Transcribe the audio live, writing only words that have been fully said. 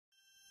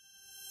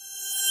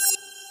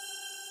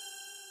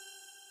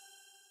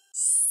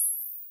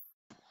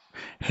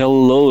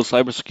Hello,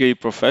 cybersecurity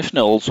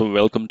professionals.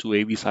 Welcome to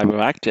AV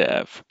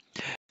Cyberactive.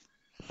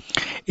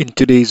 In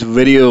today's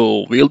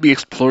video, we'll be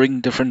exploring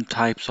different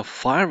types of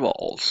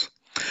firewalls.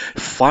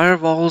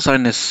 Firewalls are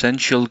an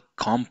essential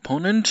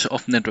component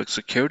of network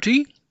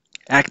security,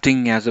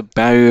 acting as a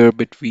barrier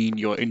between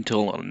your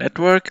internal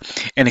network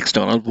and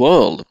external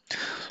world.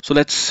 So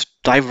let's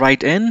dive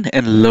right in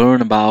and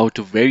learn about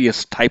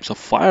various types of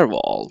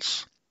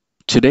firewalls.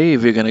 Today,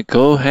 we're going to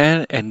go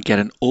ahead and get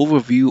an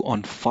overview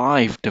on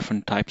 5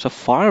 different types of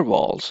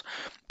firewalls,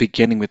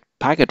 beginning with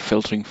packet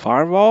filtering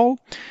firewall,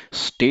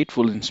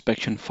 stateful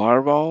inspection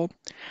firewall,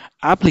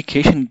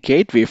 application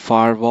gateway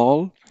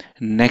firewall,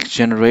 next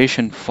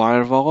generation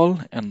firewall,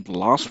 and the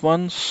last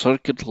one,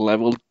 circuit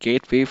level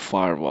gateway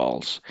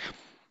firewalls.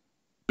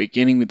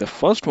 Beginning with the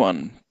first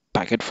one,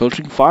 packet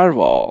filtering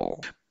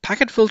firewall.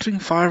 Packet filtering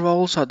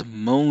firewalls are the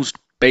most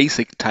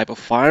basic type of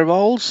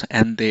firewalls,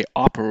 and they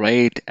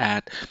operate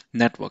at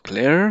network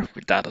layer,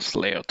 that is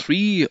layer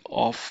 3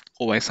 of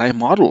OSI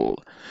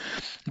model.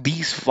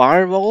 These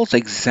firewalls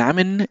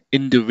examine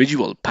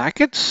individual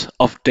packets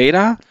of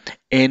data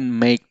and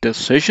make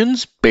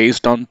decisions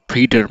based on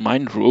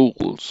predetermined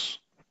rules.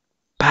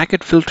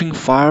 Packet filtering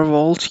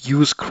firewalls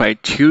use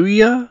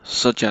criteria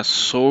such as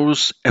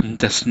source and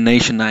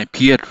destination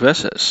IP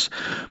addresses,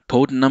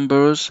 port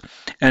numbers,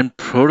 and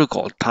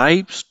protocol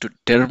types to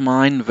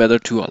determine whether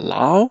to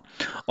allow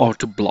or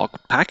to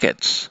block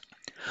packets.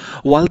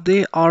 While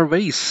they are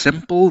very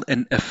simple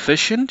and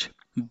efficient,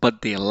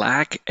 but they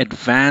lack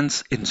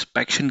advanced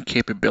inspection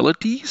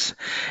capabilities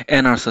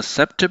and are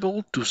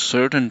susceptible to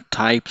certain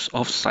types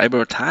of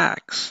cyber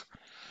attacks.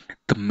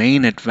 The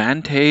main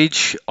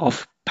advantage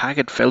of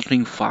packet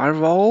filtering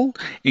firewall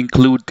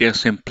include their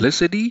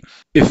simplicity,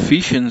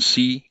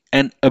 efficiency,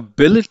 and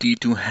ability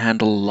to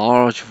handle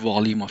large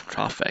volume of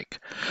traffic.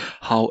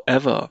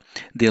 However,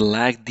 they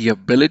lack the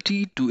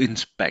ability to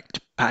inspect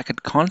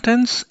packet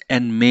contents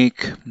and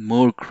make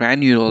more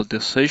granular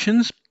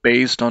decisions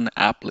based on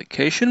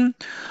application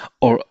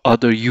or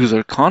other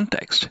user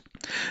context.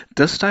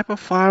 This type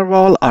of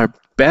firewall are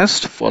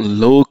best for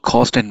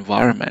low-cost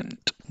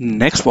environment.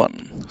 Next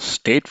one,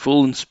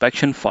 stateful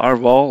inspection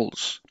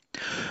firewalls.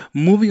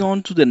 Moving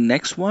on to the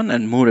next one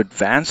and more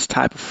advanced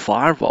type of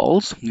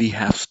firewalls, we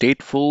have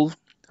stateful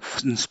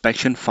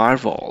inspection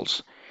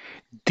firewalls.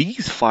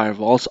 These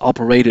firewalls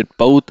operate at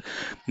both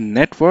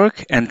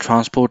network and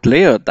transport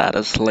layer, that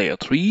is layer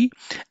 3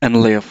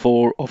 and layer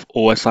 4 of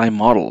OSI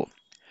model.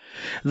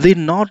 They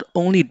not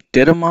only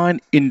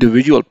determine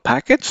individual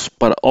packets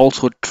but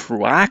also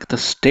track the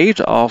state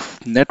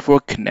of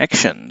network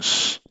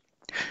connections.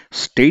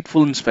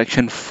 Stateful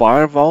inspection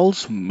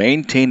firewalls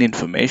maintain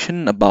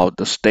information about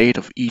the state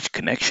of each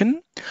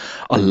connection,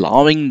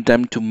 allowing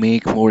them to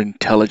make more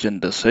intelligent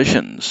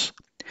decisions.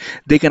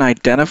 They can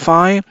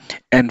identify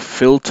and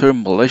filter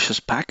malicious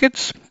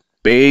packets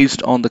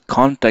based on the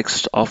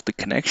context of the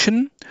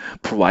connection,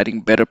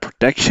 providing better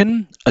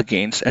protection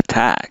against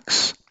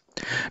attacks.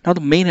 Now,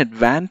 the main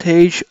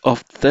advantage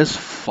of this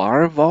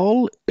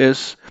firewall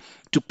is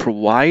it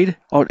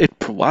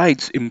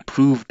provides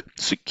improved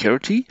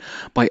security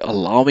by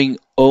allowing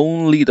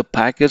only the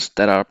packets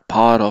that are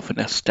part of an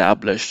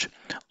established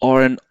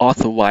or an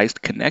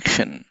authorized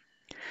connection.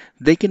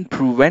 They can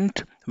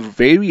prevent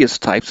various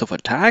types of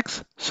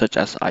attacks such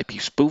as IP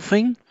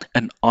spoofing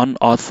and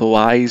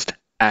unauthorized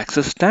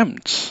access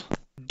attempts.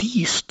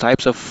 These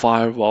types of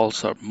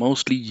firewalls are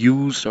mostly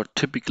used or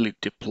typically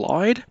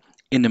deployed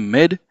in a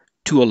mid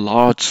to a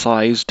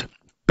large-sized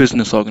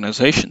business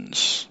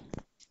organizations.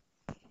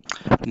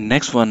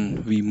 Next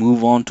one, we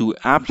move on to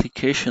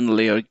application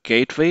layer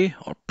gateway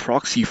or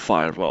proxy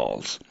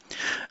firewalls.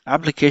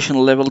 Application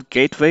level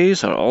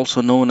gateways are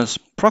also known as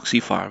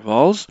proxy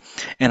firewalls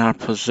and are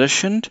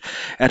positioned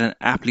at an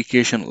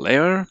application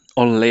layer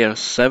or layer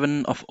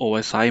 7 of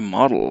OSI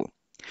model.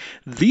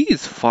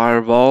 These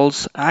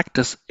firewalls act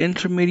as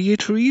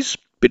intermediaries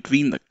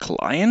between the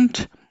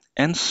client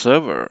and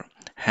server,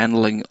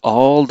 handling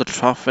all the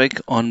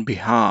traffic on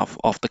behalf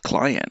of the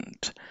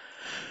client.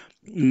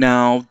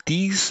 Now,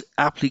 these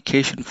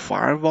application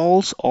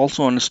firewalls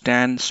also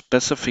understand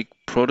specific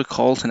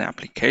protocols and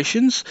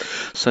applications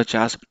such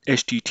as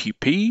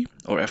HTTP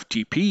or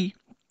FTP,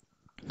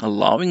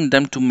 allowing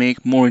them to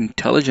make more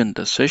intelligent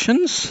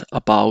decisions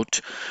about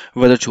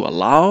whether to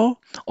allow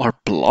or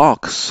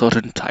block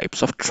certain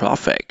types of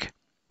traffic.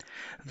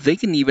 They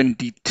can even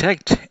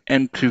detect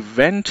and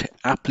prevent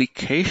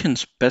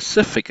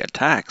application-specific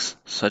attacks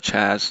such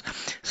as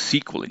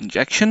SQL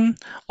injection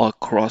or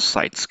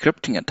cross-site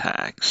scripting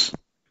attacks.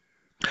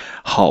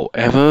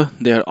 However,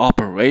 their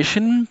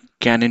operation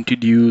can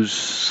introduce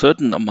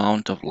certain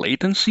amount of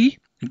latency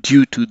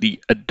due to the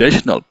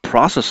additional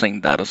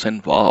processing that is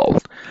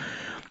involved.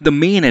 The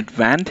main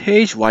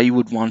advantage why you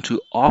would want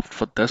to opt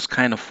for this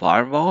kind of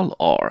firewall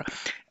or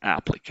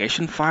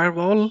application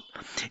firewall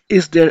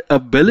is their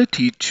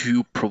ability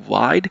to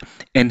provide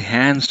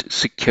enhanced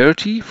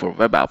security for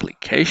web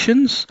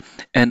applications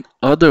and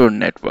other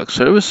network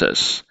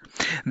services.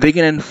 They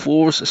can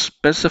enforce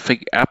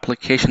specific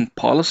application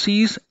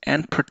policies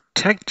and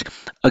protect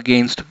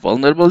against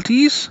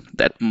vulnerabilities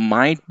that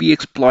might be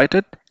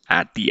exploited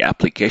at the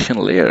application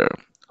layer.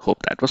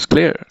 Hope that was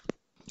clear.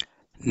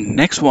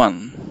 Next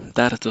one,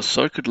 that is the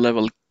circuit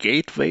level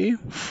gateway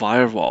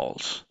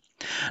firewalls.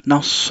 Now,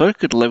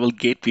 circuit level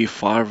gateway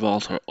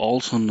firewalls are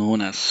also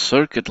known as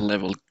circuit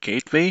level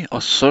gateway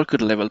or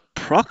circuit level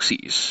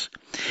proxies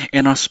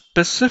and are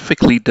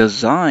specifically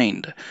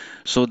designed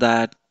so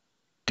that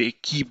they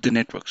keep the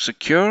network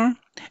secure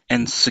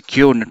and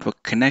secure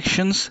network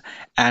connections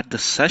at the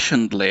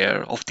session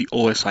layer of the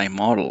OSI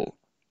model.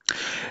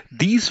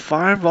 These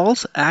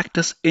firewalls act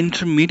as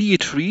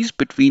intermediaries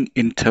between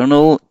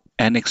internal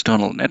and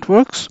external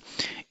networks,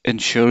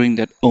 ensuring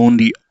that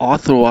only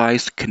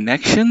authorized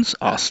connections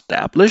are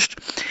established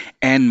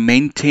and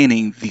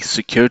maintaining the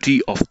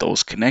security of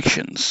those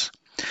connections.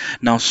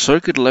 Now,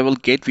 circuit level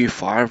gateway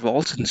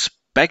firewalls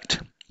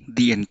inspect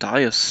the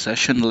entire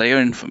session layer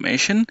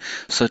information,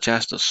 such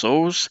as the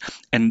source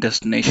and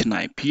destination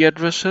IP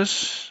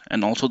addresses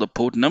and also the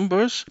port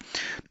numbers,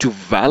 to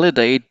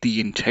validate the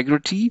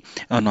integrity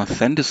and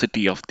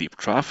authenticity of the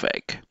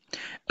traffic.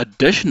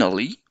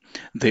 Additionally,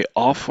 they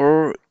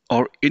offer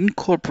or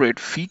incorporate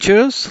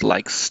features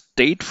like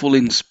stateful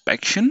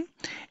inspection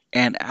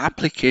and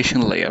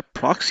application layer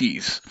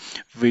proxies,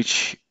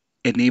 which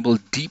enable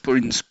deeper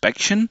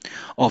inspection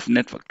of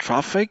network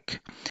traffic,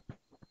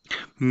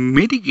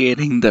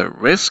 mitigating the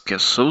risk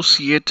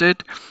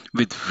associated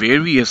with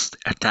various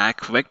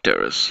attack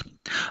vectors.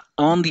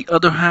 On the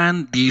other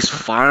hand, these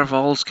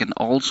firewalls can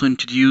also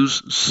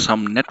introduce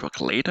some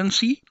network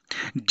latency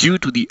due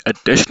to the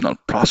additional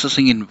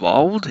processing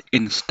involved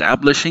in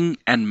establishing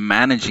and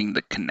managing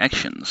the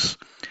connections.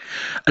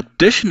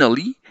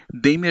 Additionally,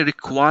 they may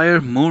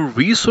require more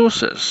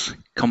resources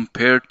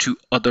compared to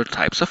other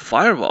types of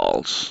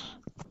firewalls.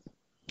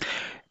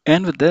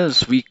 And with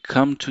this, we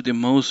come to the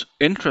most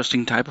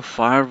interesting type of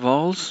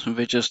firewalls,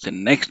 which is the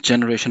next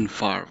generation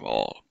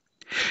firewall.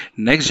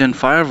 Next gen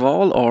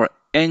firewall, or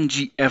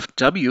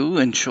NGFW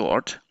in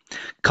short,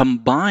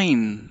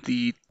 combine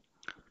the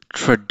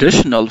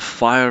traditional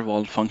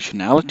firewall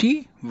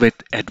functionality with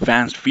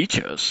advanced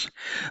features.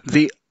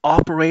 They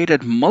operate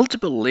at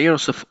multiple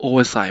layers of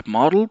OSI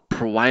model,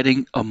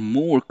 providing a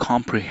more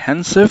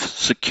comprehensive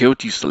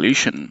security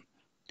solution.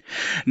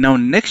 Now,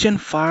 next-gen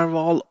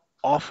firewall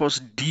offers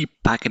deep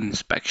packet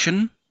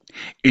inspection,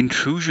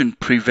 intrusion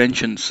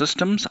prevention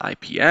systems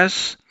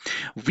 (IPS),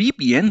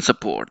 VPN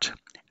support,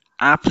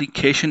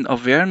 application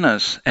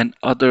awareness, and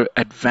other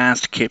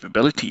advanced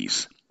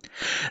capabilities.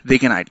 They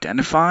can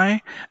identify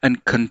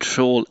and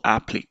control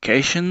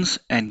applications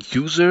and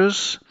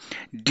users,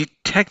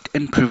 detect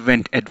and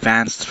prevent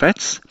advanced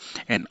threats,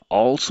 and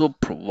also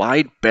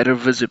provide better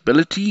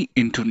visibility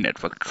into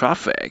network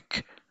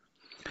traffic.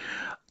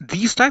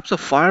 These types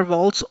of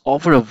firewalls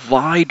offer a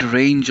wide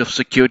range of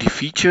security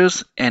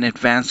features and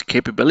advanced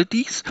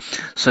capabilities,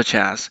 such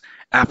as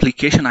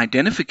application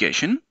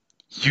identification,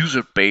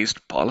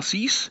 user-based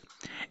policies,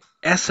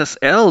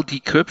 SSL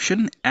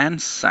decryption, and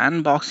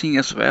sandboxing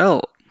as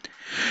well.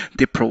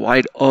 They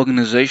provide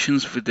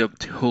organizations with a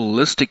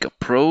holistic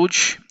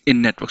approach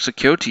in network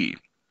security.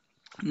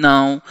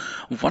 Now,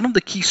 one of the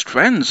key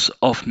strengths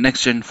of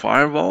next-gen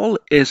firewall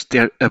is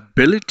their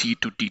ability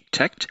to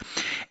detect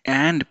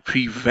and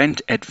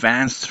prevent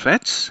advanced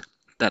threats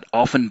that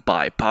often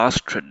bypass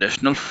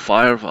traditional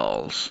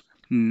firewalls.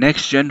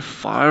 Next-gen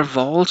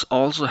firewalls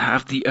also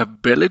have the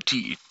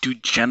ability to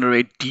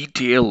generate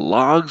detailed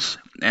logs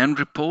and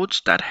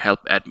reports that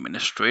help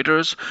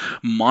administrators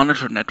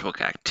monitor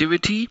network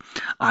activity,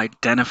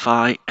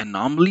 identify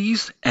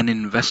anomalies, and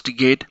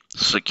investigate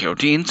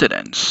security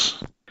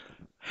incidents.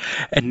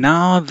 And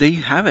now there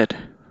you have it.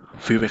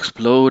 We've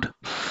explored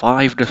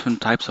 5 different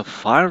types of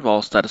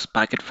firewalls, that is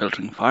packet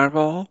filtering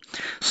firewall,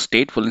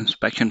 stateful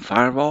inspection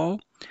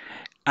firewall,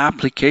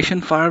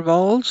 application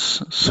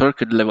firewalls,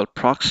 circuit level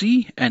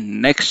proxy,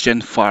 and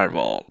next-gen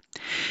firewall.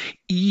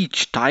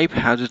 Each type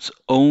has its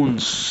own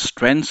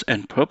strengths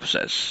and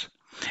purposes,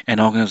 and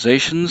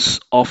organizations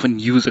often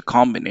use a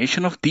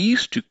combination of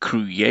these to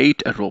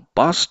create a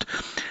robust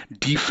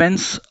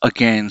defense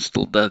against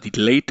the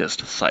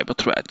latest cyber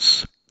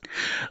threats.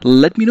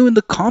 Let me know in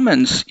the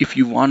comments if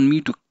you want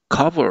me to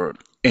cover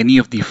any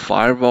of the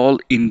firewall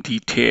in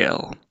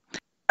detail.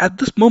 At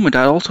this moment,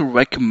 I also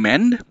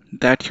recommend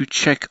that you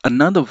check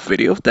another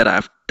video that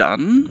I've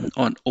done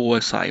on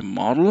OSI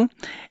model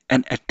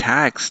and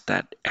attacks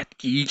that at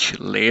each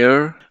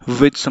layer,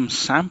 with some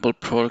sample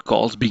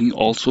protocols being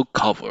also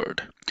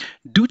covered.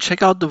 Do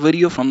check out the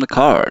video from the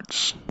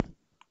cards.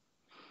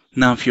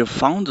 Now, if you have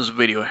found this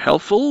video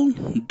helpful,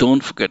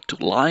 don't forget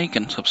to like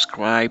and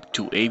subscribe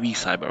to AV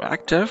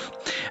Cyberactive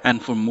and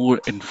for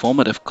more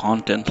informative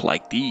content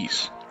like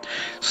these.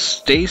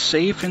 Stay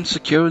safe and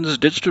secure in this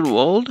digital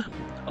world.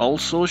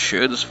 Also,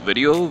 share this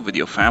video with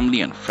your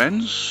family and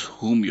friends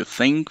whom you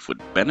think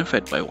would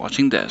benefit by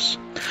watching this.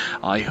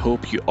 I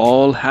hope you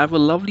all have a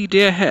lovely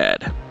day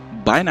ahead.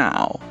 Bye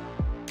now.